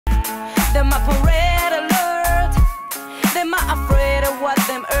Them up on red alert. Them are afraid of what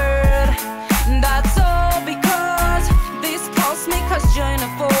them heard. That's all because this cosmic has joined a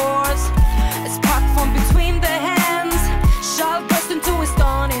force. A spark from between the hands shall burst into a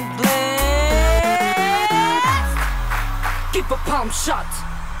stunning blaze. Give a palm shot,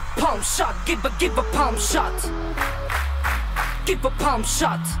 give a palm shot. Give a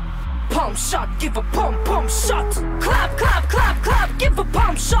palm shot, give a palm shot. Clap, clap, clap, clap, give a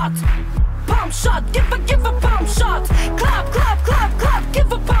palm shot. Palm shot, give a palm shot. Clap, clap, clap, clap,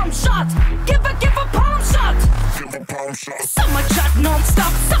 give a palm shot. Give a palm shot. Give a palm shot. Some are chat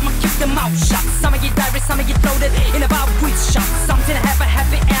non-stop, some are keep them mouth shut. Some are get direct, some are get loaded in about which shot. Something have a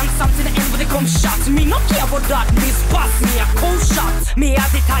happy end, something end with a come shot. Me not care about that, miss pass me a cold shot. Me at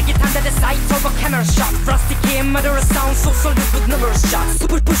the target under the sight of a camera shot. Rusty game, murderous sound, so solid with numerous shots.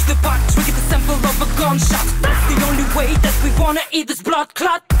 Push the back, trigger the sample of a gunshot. That's the only way that we wanna eat this blood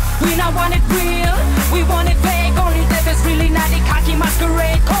clot. We not want it real, we want it fake. Only that is really not the cocky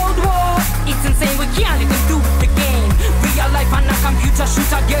masquerade. Cold War, it's insane, we can't even do the game. Real life and a computer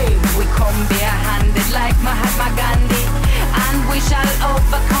shooter game. We come bare-handed like Mahatma Gandhi, and we shall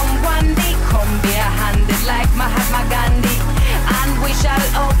overcome one day. Come bare-handed like Mahatma Gandhi, and we shall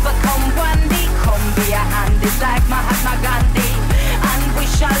overcome one day. Come bare-handed like Mahatma Gandhi, and we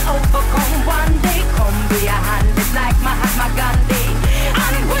shall overcome one day. Come bare-handed like Mahatma Gandhi,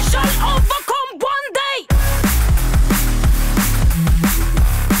 and we shall overcome one day.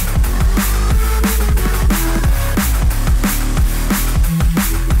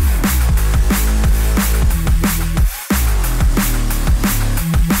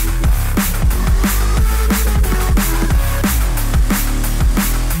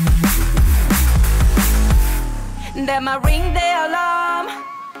 Them a ring the alarm,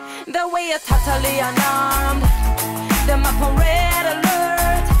 the way you're totally unarmed. Them up on red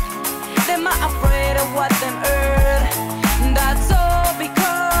alert. Them are afraid of what them heard. That's all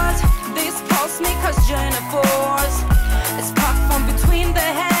because this cosmic has joined a force. A spark from between the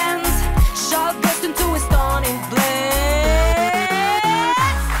hands shall burst into a stunning blaze.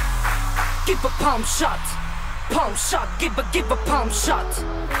 Give a palm shot, give a palm shot.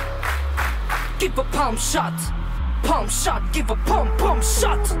 Give a palm shot, give a palm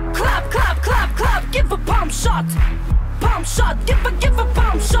shot. Clap, clap, clap, clap, give a palm shot, give a palm